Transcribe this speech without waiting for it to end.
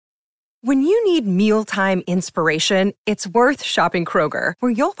When you need mealtime inspiration, it's worth shopping Kroger,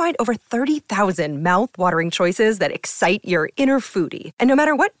 where you'll find over 30,000 mouth-watering choices that excite your inner foodie. And no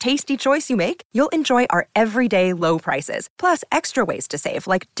matter what tasty choice you make, you'll enjoy our everyday low prices, plus extra ways to save,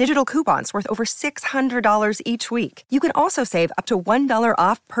 like digital coupons worth over $600 each week. You can also save up to $1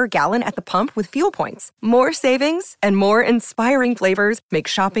 off per gallon at the pump with fuel points. More savings and more inspiring flavors make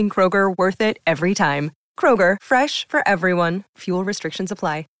shopping Kroger worth it every time. Kroger, fresh for everyone. Fuel restrictions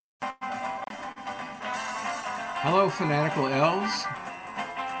apply. Hello, fanatical elves.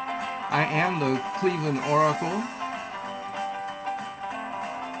 I am the Cleveland Oracle.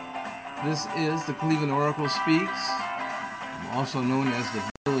 This is the Cleveland Oracle Speaks. I'm also known as the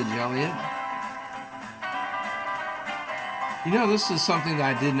Village Elliot. You know, this is something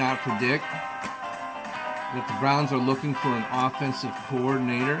that I did not predict, that the Browns are looking for an offensive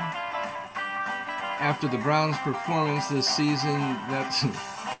coordinator. After the Browns' performance this season, that's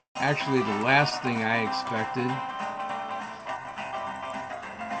actually the last thing I expected.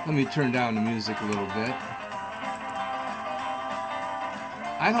 Let me turn down the music a little bit.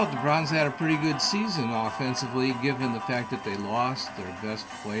 I thought the Browns had a pretty good season offensively, given the fact that they lost their best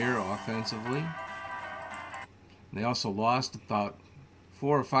player offensively. They also lost about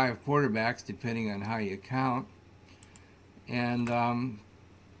 4 or 5 quarterbacks, depending on how you count. And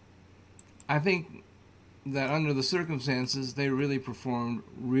I think that under the circumstances, they really performed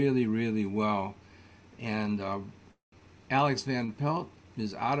really, really well. And Alex Van Pelt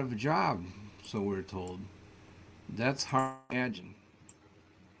is out of a job, so we're told. That's hard to imagine.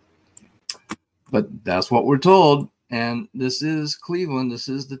 But that's what we're told. And this is Cleveland. This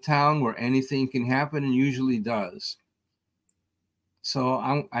is the town where anything can happen and usually does. So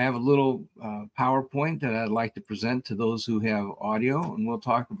I have a little PowerPoint that I'd like to present to those who have audio, and we'll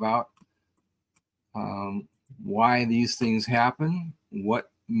talk about why these things happen,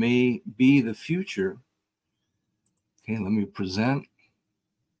 what may be the future. Okay, let me present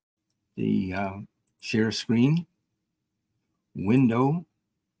the share screen window.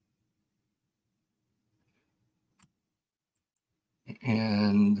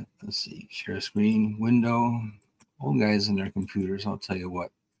 And let's see, share screen window. Old guys in their computers, I'll tell you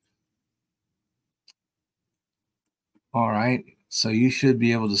what. All right, so you should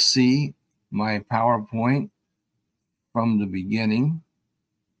be able to see my PowerPoint from the beginning.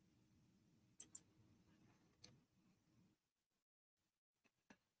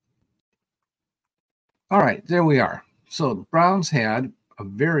 All right, there we are. So the Browns had a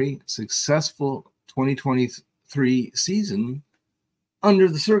very successful 2023 season under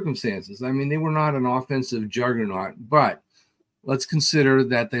the circumstances. I mean, they were not an offensive juggernaut, but let's consider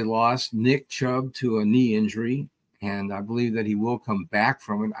that they lost Nick Chubb to a knee injury, and I believe that he will come back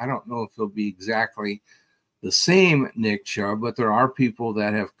from it. I don't know if he'll be exactly the same Nick Chubb, but there are people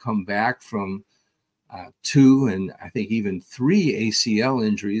that have come back from 2 and I think even 3 ACL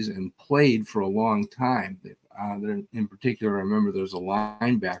injuries and played for a long time. In particular, I remember there's a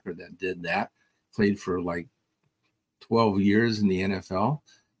linebacker that did that, played for like 12 years in the NFL,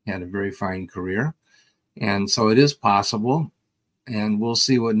 had a very fine career. And so it is possible. And we'll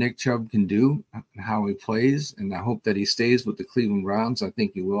see what Nick Chubb can do, how he plays. And I hope that he stays with the Cleveland Browns. I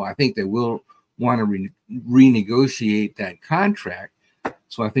think he will. I think they will want to renegotiate that contract.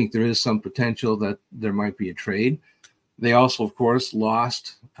 So I think there is some potential that there might be a trade. They also, of course,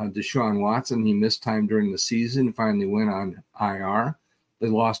 lost Deshaun Watson. He missed time during the season, finally went on IR. They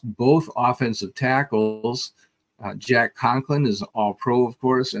lost both offensive tackles. Jack Conklin is all-pro, of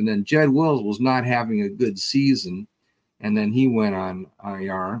course, and then Jed Wills was not having a good season, and then he went on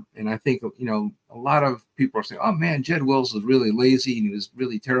IR. And I think, you know, a lot of people are saying, oh, man, Jed Wills was really lazy and he was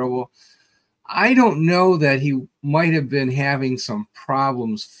really terrible. I don't know that he might have been having some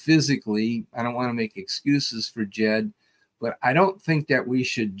problems physically. I don't want to make excuses for Jed, but I don't think that we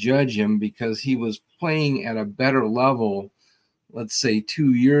should judge him because he was playing at a better level, let's say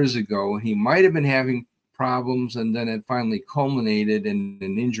 2 years ago. He might have been having problems, and then it finally culminated in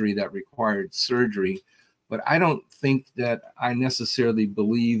an injury that required surgery. But I don't think that I necessarily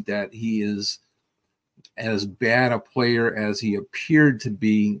believe that he is as bad a player as he appeared to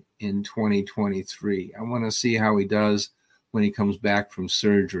be in 2023. I want to see how he does when he comes back from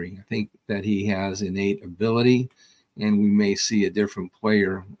surgery. I think that he has innate ability, and we may see a different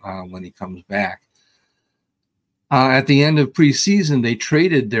player when he comes back. At the end of preseason, they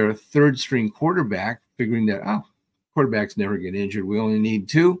traded their third-string quarterback, figuring that, quarterbacks never get injured. We only need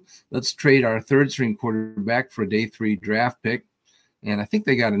 2. Let's trade our third-string quarterback for a day 3 draft pick. And I think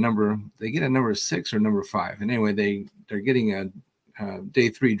they get a number 6 or number 5. And anyway, they're getting a day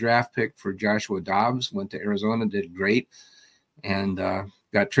 3 draft pick for Joshua Dobbs. Went to Arizona, did great. And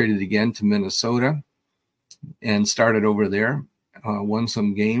got traded again to Minnesota and started over there, won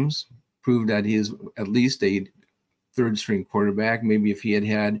some games, proved that he is at least a third-string quarterback. Maybe if he had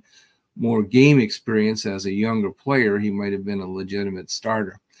had more game experience as a younger player, he might have been a legitimate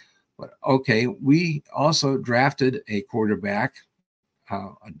starter. But okay, we also drafted a quarterback,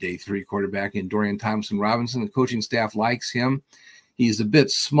 a day 3 quarterback in Dorian Thompson-Robinson. The coaching staff likes him. He's a bit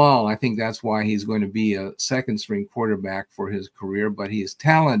small. I think that's why he's going to be a second-string quarterback for his career, but he is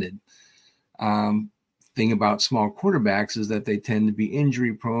talented. Thing about small quarterbacks is that they tend to be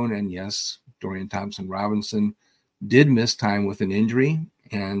injury-prone, and yes, Dorian Thompson-Robinson did miss time with an injury,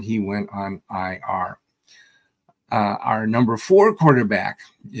 and he went on IR. Our number 4 quarterback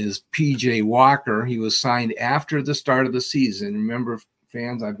is P.J. Walker. He was signed after the start of the season. Remember,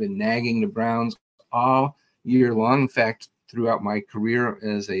 fans, I've been nagging the Browns all year long. In fact, throughout my career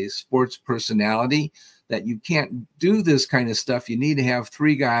as a sports personality, that you can't do this kind of stuff. You need to have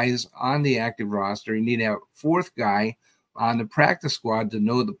 3 guys on the active roster. You need to have a 4th guy on the practice squad to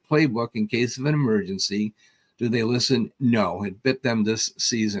know the playbook in case of an emergency. Do they listen? No. It bit them this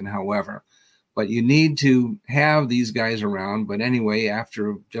season, however. But you need to have these guys around. But anyway,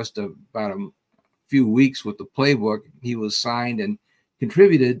 after just about a few weeks with the playbook, he was signed and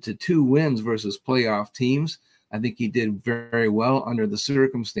contributed to 2 wins versus playoff teams. I think he did very well under the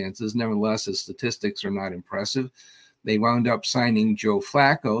circumstances. Nevertheless, his statistics are not impressive. They wound up signing Joe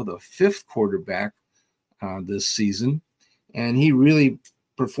Flacco, the 5th quarterback this season, and he really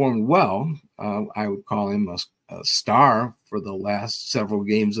performed well. I would call him a star for the last several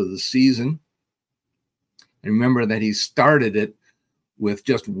games of the season. And remember that he started it with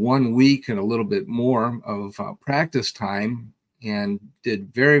just 1 week and a little bit more of practice time and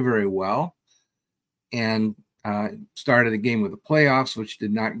did very, very well. And started a game with the playoffs, which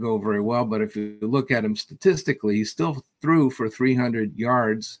did not go very well. But if you look at him statistically, he still threw for 300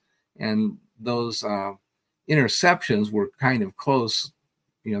 yards. And those interceptions were kind of close.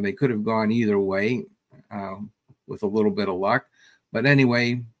 You know, they could have gone either way with a little bit of luck. But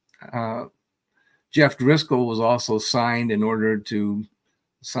anyway, Jeff Driscoll was also signed in order to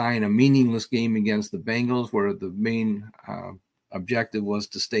sign a meaningless game against the Bengals, where the main objective was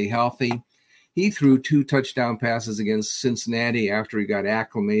to stay healthy. He threw 2 touchdown passes against Cincinnati after he got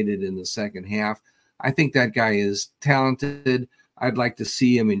acclimated in the second half. I think that guy is talented. I'd like to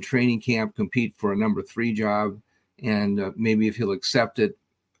see him in training camp compete for a number 3 job, and maybe if he'll accept it,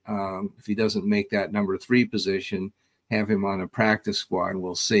 if he doesn't make that number 3 position, have him on a practice squad.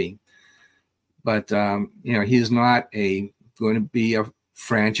 We'll see. But, he's not going to be a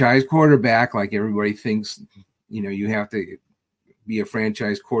franchise quarterback like everybody thinks. You have to be a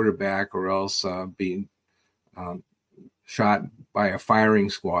franchise quarterback or else being shot by a firing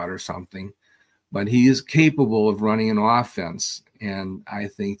squad or something. But he is capable of running an offense. And I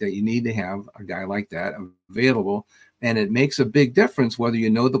think that you need to have a guy like that available. And it makes a big difference whether you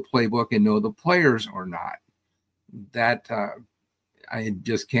know the playbook and know the players or not. That I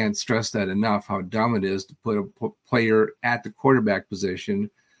just can't stress that enough, how dumb it is to put a player at the quarterback position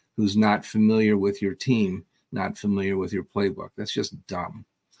who's not familiar with your team, not familiar with your playbook. That's just dumb.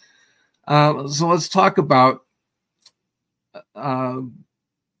 So let's talk about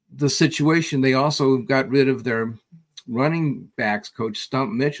the situation. They also got rid of their running backs coach.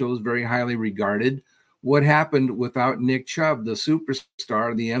 Stump Mitchell is very highly regarded. What happened without Nick Chubb, the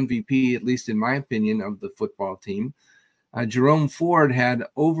superstar, the MVP, at least in my opinion, of the football team? Jerome Ford had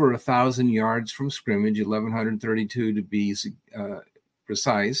over 1,000 yards from scrimmage, 1,132 to be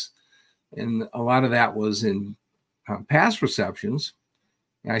precise. And a lot of that was in pass receptions.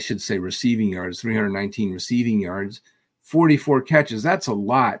 I should say receiving yards, 319 receiving yards, 44 catches. That's a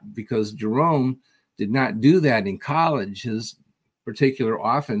lot because Jerome did not do that in college. His particular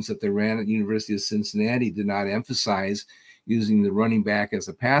offense that they ran at the University of Cincinnati did not emphasize using the running back as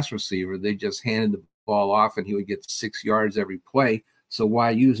a pass receiver. They just handed the ball off and he would get 6 yards every play. So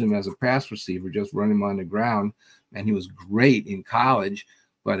why use him as a pass receiver? Just run him on the ground. And he was great in college,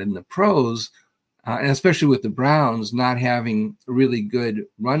 but in the pros, and especially with the Browns not having really good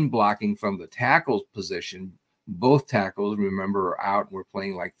run blocking from the tackle position, both tackles, remember, are out. We're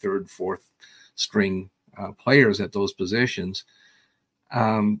playing like 3rd, 4th string players at those positions.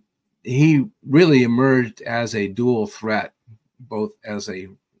 He really emerged as a dual threat, both as a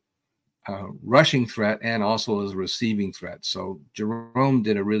rushing threat and also as a receiving threat. So Jerome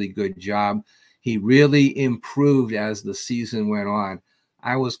did a really good job. He really improved as the season went on.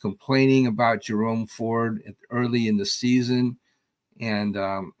 I was complaining about Jerome Ford early in the season. And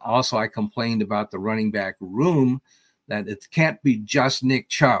also I complained about the running back room, that it can't be just Nick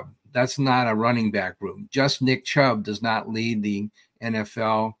Chubb. that's not a running back room. Just Nick Chubb does not lead the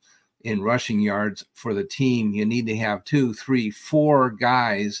NFL in rushing yards for the team. You need to have 2, 3, 4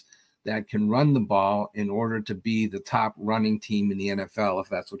 guys that can run the ball in order to be the top running team in the NFL, if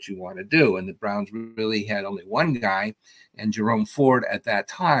that's what you want to do. And the Browns really had only one guy, and Jerome Ford at that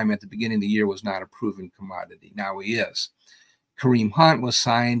time, at the beginning of the year, was not a proven commodity. Now he is. Kareem Hunt was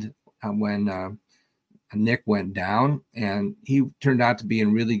signed when Nick went down, and he turned out to be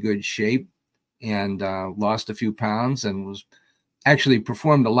in really good shape and lost a few pounds and was actually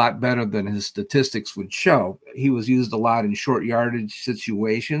performed a lot better than his statistics would show. He was used a lot in short yardage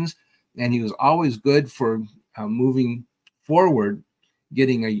situations, and he was always good for moving forward,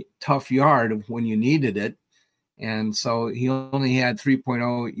 getting a tough yard when you needed it. And so he only had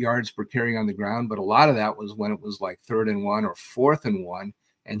 3.0 yards per carry on the ground, but a lot of that was when it was like 3rd and 1 or 4th and 1,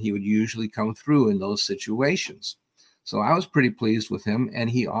 and he would usually come through in those situations. So I was pretty pleased with him. And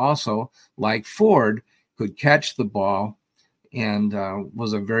he also, like Ford, could catch the ball and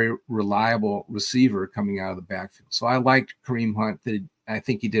was a very reliable receiver coming out of the backfield. So I liked Kareem Hunt. I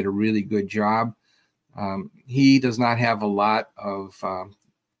think he did a really good job. He does not have a lot of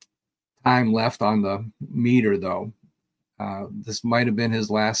time left on the meter, though. This might have been his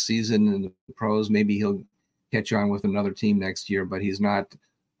last season in the pros. Maybe he'll catch on with another team next year, but he's not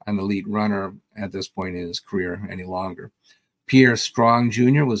an elite runner at this point in his career any longer. Pierre Strong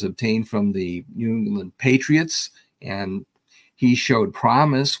Jr. was obtained from the New England Patriots, and he showed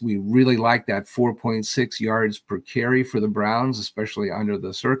promise. We really liked that 4.6 yards per carry for the Browns, especially under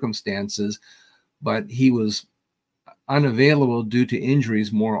the circumstances, but he was unavailable due to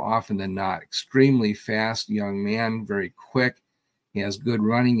injuries more often than not. Extremely fast young man, very quick. He has good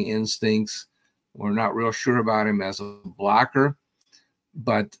running instincts. We're not real sure about him as a blocker,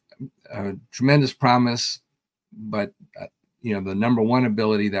 but tremendous promise. But the number one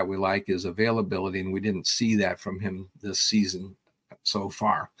ability that we like is availability, and we didn't see that from him this season so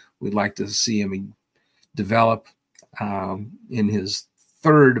far. We'd like to see him develop in his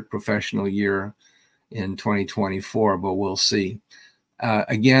 3rd professional year in 2024, but we'll see.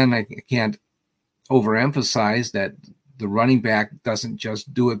 Again, I can't overemphasize that the running back doesn't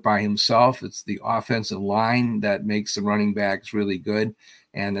just do it by himself. It's the offensive line that makes the running backs really good.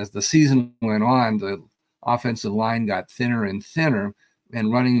 And as the season went on, the offensive line got thinner and thinner,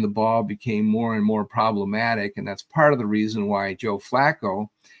 and running the ball became more and more problematic. And that's part of the reason why Joe Flacco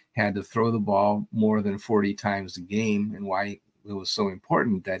had to throw the ball more than 40 times a game, and why it was so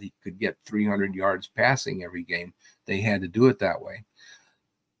important that he could get 300 yards passing every game. They had to do it that way.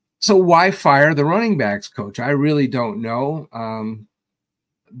 So why fire the running backs coach? I really don't know.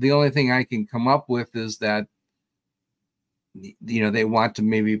 The only thing I can come up with is that they want to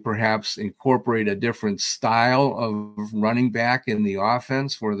maybe perhaps incorporate a different style of running back in the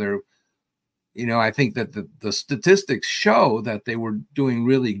offense, where they're, I think that the statistics show that they were doing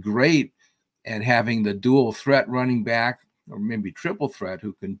really great at having the dual threat running back, or maybe triple threat,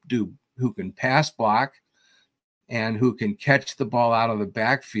 who can pass block and who can catch the ball out of the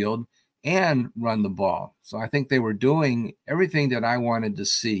backfield and run the ball. So I think they were doing everything that I wanted to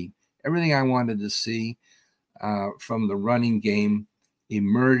see. Everything I wanted to see from the running game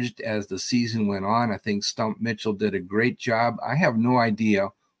emerged as the season went on. I think Stump Mitchell did a great job. I have no idea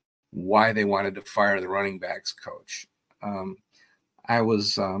why they wanted to fire the running backs coach. I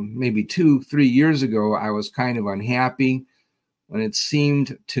was maybe 2-3 years ago, I was kind of unhappy when it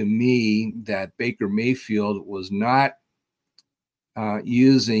seemed to me that Baker Mayfield was not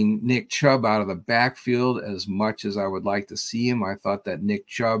using Nick Chubb out of the backfield as much as I would like to see him. I thought that Nick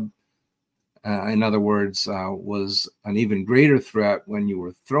Chubb, in other words, was an even greater threat when you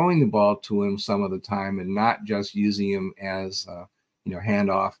were throwing the ball to him some of the time, and not just using him as,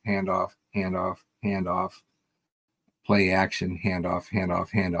 handoff, handoff, handoff, handoff, play action, handoff, handoff,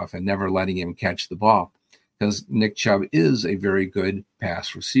 handoff, and never letting him catch the ball, because Nick Chubb is a very good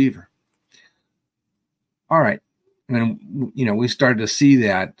pass receiver. All right. And, we started to see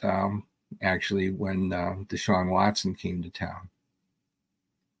that actually when Deshaun Watson came to town.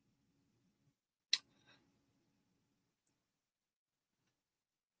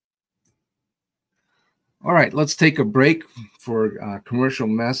 All right, let's take a break for a commercial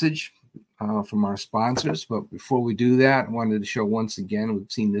message from our sponsors. But before we do that, I wanted to show once again,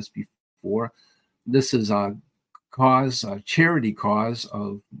 we've seen this before. This is a charity cause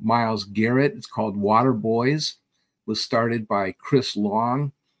of Myles Garrett. It's called Water Boys. It was started by Chris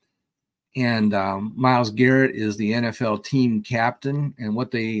Long. And Myles Garrett is the NFL team captain. And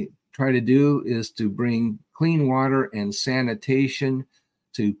what they try to do is to bring clean water and sanitation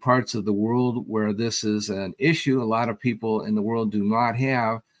to parts of the world where this is an issue. A lot of people in the world do not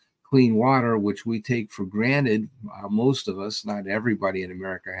have clean water, which we take for granted. Most of us, not everybody in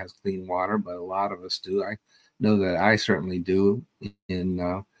America has clean water, but a lot of us do. I know that I certainly do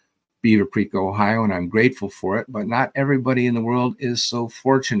in Beaver Creek, Ohio, and I'm grateful for it, but not everybody in the world is so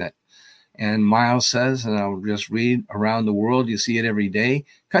fortunate. And Miles says, and I'll just read, around the world, you see it every day,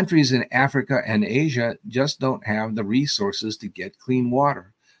 countries in Africa and Asia just don't have the resources to get clean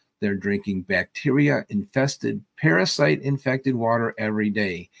water. They're drinking bacteria-infested, parasite-infected water every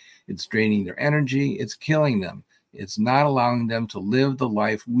day. It's draining their energy. It's killing them. It's not allowing them to live the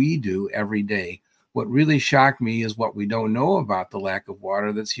life we do every day. What really shocked me is what we don't know about the lack of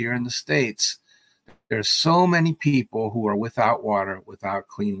water that's here in the States. There's so many people who are without water, without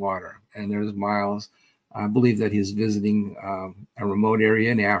clean water. And there's Miles. I believe that he's visiting a remote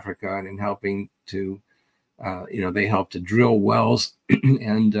area in Africa and helping to, they help to drill wells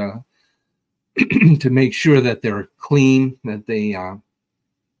and to make sure that they're clean, that they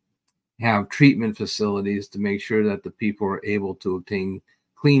have treatment facilities to make sure that the people are able to obtain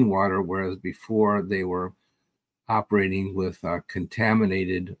clean water, whereas before they were operating with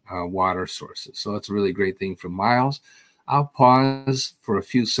contaminated water sources. So it's a really great thing for Miles. I'll pause for a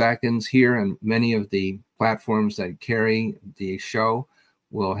few seconds here, and many of the platforms that carry the show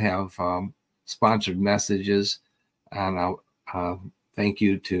will have sponsored messages. And I'll thank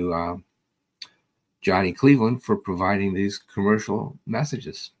you to Johnny Cleveland for providing these commercial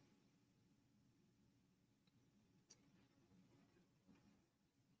messages.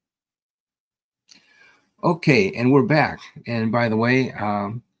 Okay, and we're back. And by the way,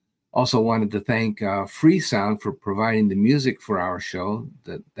 also wanted to thank Freesound for providing the music for our show.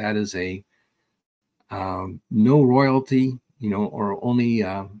 That is a no royalty, or only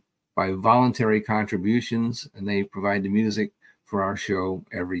by voluntary contributions, and they provide the music for our show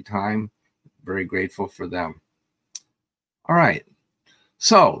every time. Very grateful for them. All right,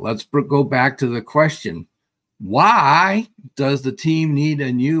 so let's go back to the question. Why does the team need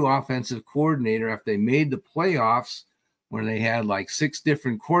a new offensive coordinator if they made the playoffs when they had like 6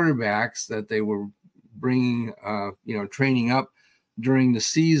 different quarterbacks that they were bringing, training up during the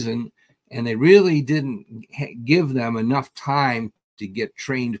season, and they really didn't give them enough time to get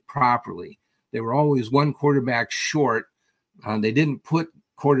trained properly? They were always one quarterback short. They didn't put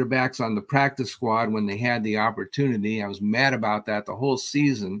quarterbacks on the practice squad when they had the opportunity. I was mad about that the whole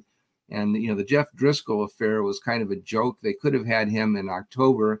season. And, the Jeff Driscoll affair was kind of a joke. They could have had him in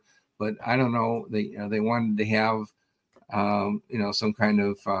October, but I don't know. They wanted to have, some kind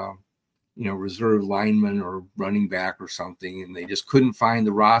of, reserve lineman or running back or something. And they just couldn't find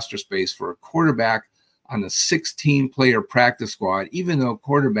the roster space for a quarterback on a 16-player practice squad, even though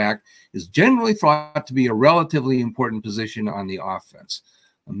quarterback is generally thought to be a relatively important position on the offense.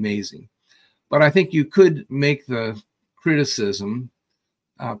 Amazing. But I think you could make the criticism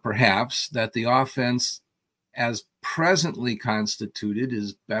perhaps that the offense as presently constituted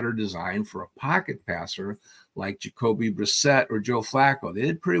is better designed for a pocket passer like Jacoby Brissett or Joe Flacco. They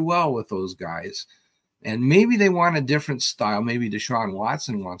did pretty well with those guys. And maybe they want a different style. Maybe Deshaun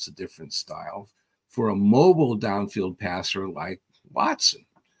Watson wants a different style for a mobile downfield passer like Watson.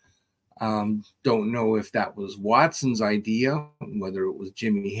 Don't know if that was Watson's idea, whether it was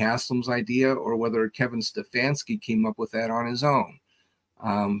Jimmy Haslam's idea, or whether Kevin Stefanski came up with that on his own.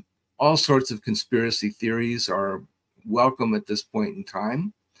 All sorts of conspiracy theories are welcome at this point in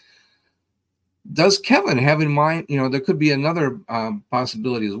time. Does Kevin have in mind, there could be another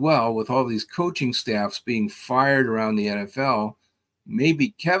possibility as well with all these coaching staffs being fired around the NFL. Maybe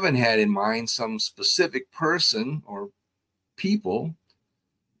Kevin had in mind some specific person or people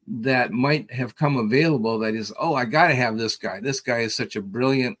that might have come available that is, I got to have this guy. This guy is such a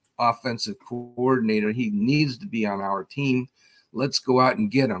brilliant offensive coordinator. He needs to be on our team. Let's go out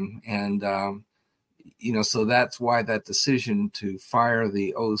and get him. And, so that's why that decision to fire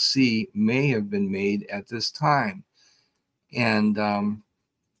the OC may have been made at this time. And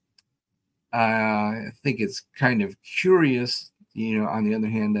I think it's kind of curious, on the other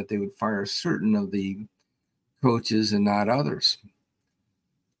hand, that they would fire certain of the coaches and not others.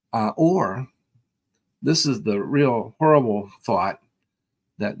 Or this is the real horrible thought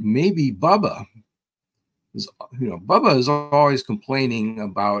that maybe Bubba is always complaining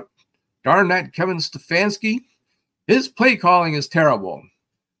about, darn that Kevin Stefanski, his play calling is terrible.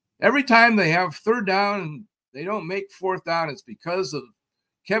 Every time they have third down and they don't make fourth down, it's because of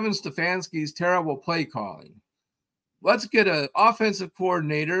Kevin Stefanski's terrible play calling. Let's get an offensive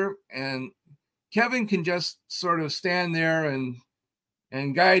coordinator, and Kevin can just sort of stand there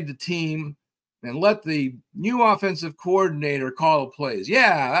and guide the team and let the new offensive coordinator call the plays.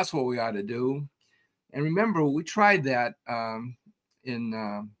 Yeah, that's what we ought to do. And remember, we tried that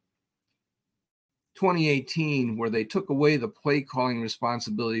in 2018 where they took away the play calling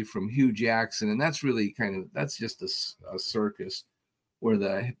responsibility from Hugh Jackson, and that's really that's just a circus where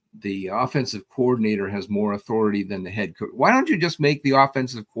the offensive coordinator has more authority than the head coach. Why don't you just make the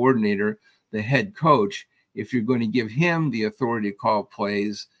offensive coordinator the head coach if you're going to give him the authority to call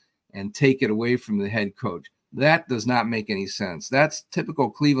plays and take it away from the head coach? That does not make any sense. That's typical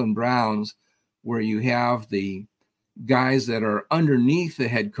Cleveland Browns, where you have the guys that are underneath the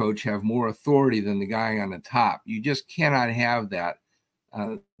head coach have more authority than the guy on the top. You just cannot have that.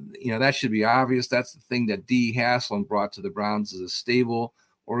 That should be obvious. That's the thing that Dee Haslam brought to the Browns, is a stable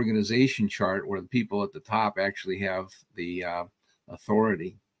organization chart where the people at the top actually have the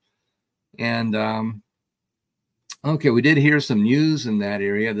authority. And okay, we did hear some news in that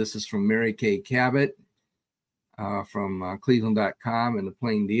area. This is from Mary Kay Cabot from Cleveland.com and the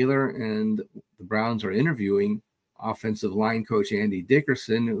Plain Dealer. And the Browns are interviewing offensive line coach Andy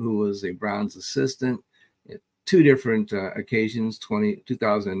Dickerson, who was a Browns assistant at two different occasions.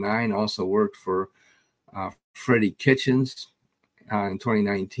 2009, also worked for Freddie Kitchens in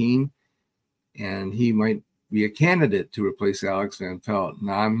 2019, and he might be a candidate to replace Alex Van Pelt.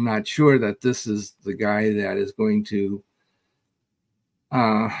 Now, I'm not sure that this is the guy that is going to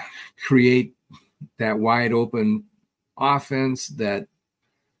create that wide open offense that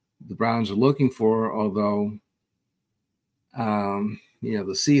the Browns are looking for, although the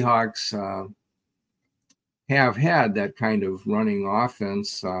Seahawks have had that kind of running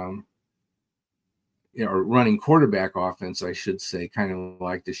offense, or running quarterback offense, I should say, kind of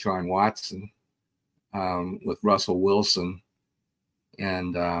like Deshaun Watson with Russell Wilson.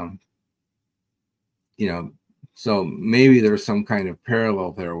 And, so maybe there's some kind of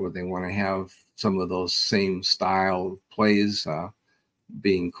parallel there where they want to have some of those same style plays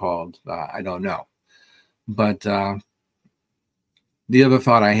being called. I don't know. But the other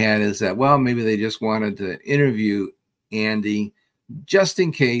thought I had is that, well, maybe they just wanted to interview Andy just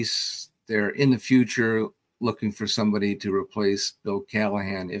in case they're in the future looking for somebody to replace Bill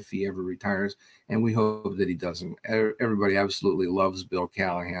Callahan if he ever retires. And we hope that he doesn't. Everybody absolutely loves Bill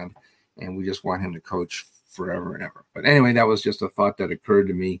Callahan, and we just want him to coach forever and ever. But anyway, that was just a thought that occurred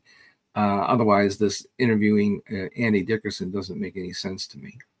to me. Otherwise, this interviewing Andy Dickerson doesn't make any sense to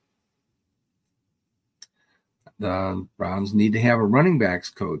me. The Browns need to have a running backs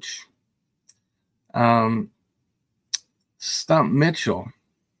coach. Stump Mitchell,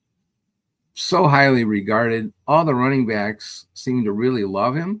 so highly regarded. All the running backs seem to really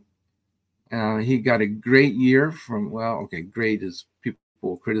love him. He got a great year from, great is, people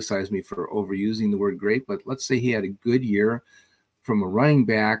will criticize me for overusing the word great, but let's say he had a good year from a running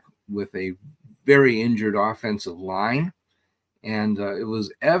back with a very injured offensive line. And it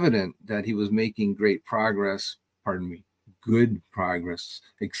was evident that he was making great progress, good progress,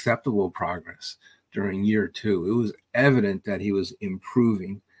 acceptable progress during year two. It was evident that he was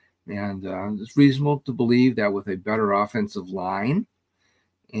improving. And it's reasonable to believe that with a better offensive line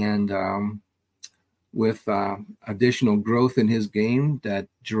and with additional growth in his game, that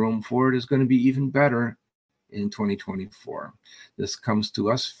Jerome Ford is going to be even better in 2024. This comes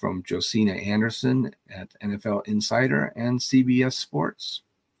to us from Josina Anderson at NFL Insider and CBS Sports.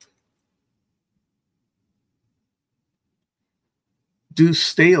 Deuce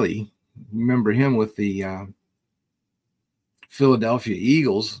Staley, remember him with the Philadelphia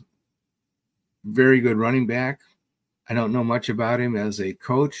Eagles, very good running back. I don't know much about him as a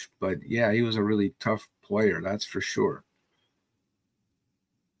coach, but yeah, he was a really tough player, that's for sure.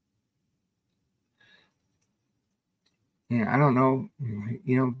 Yeah, I don't know,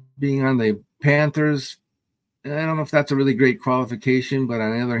 being on the Panthers, I don't know if that's a really great qualification, but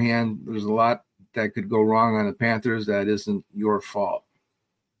on the other hand, there's a lot that could go wrong on the Panthers that isn't your fault.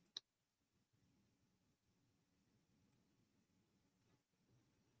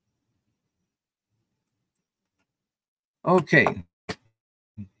 Okay.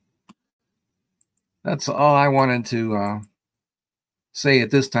 That's all I wanted to say at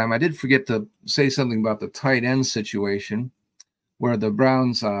this time. I did forget to say something about the tight end situation, where the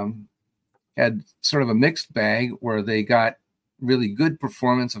Browns had sort of a mixed bag, where they got really good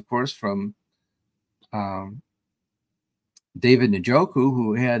performance, of course, from David Njoku,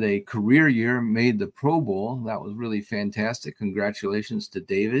 who had a career year, made the Pro Bowl. That was really fantastic. Congratulations to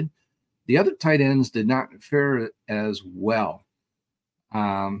David. The other tight ends did not fare as well.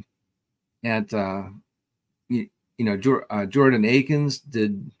 Jordan Akins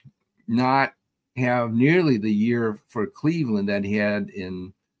did not have nearly the year for Cleveland that he had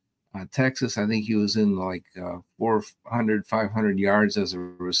in Texas. I think he was in like 400, 500 yards as a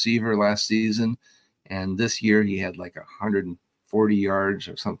receiver last season. And this year he had like 140 yards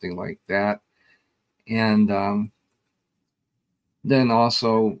or something like that. And then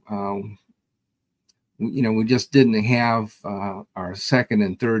also, we just didn't have our second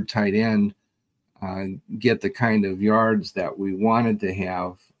and third tight end get the kind of yards that we wanted to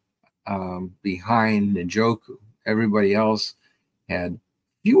have behind Njoku. Everybody else had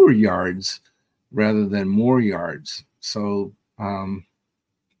fewer yards rather than more yards. So Njoku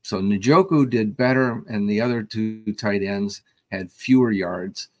did better, and the other two tight ends had fewer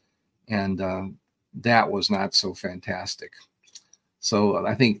yards, and that was not so fantastic. So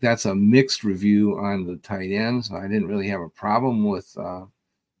I think that's a mixed review on the tight ends. I didn't really have a problem with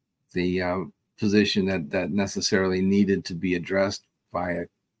the position that necessarily needed to be addressed by a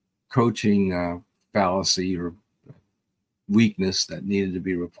coaching fallacy or weakness that needed to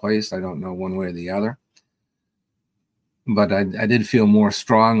be replaced. I don't know one way or the other. But I did feel more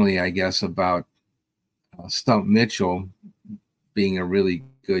strongly, I guess, about Stump Mitchell being a really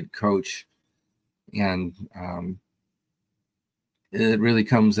good coach. And it really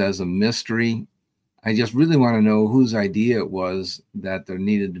comes as a mystery. I just really want to know whose idea it was that there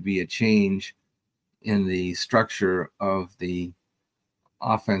needed to be a change in the structure of the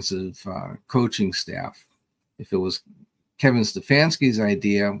offensive coaching staff. If it was Kevin Stefanski's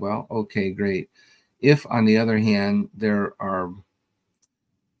idea, well, okay, great. If, on the other hand, there are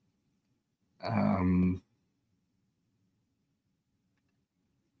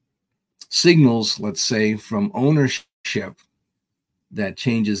signals, let's say, from ownership that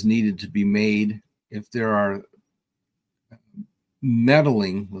changes needed to be made, if there are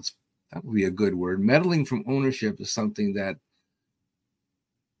meddling, that would be a good word. Meddling from ownership is something that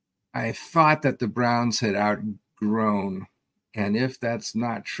I thought that the Browns had outgrown. And if that's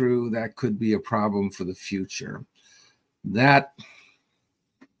not true, that could be a problem for the future. That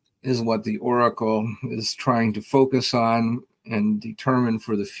is what the Oracle is trying to focus on and determine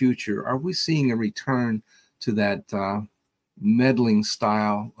for the future. Are we seeing a return to that meddling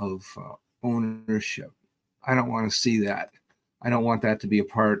style of ownership? I don't want to see that. I don't want that to be a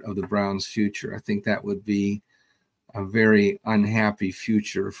part of the Browns' future. I think that would be a very unhappy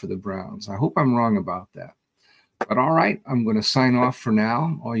future for the Browns. I hope I'm wrong about that. But all right, I'm going to sign off for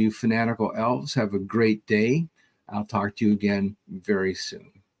now. All you fanatical elves, have a great day. I'll talk to you again very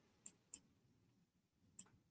soon.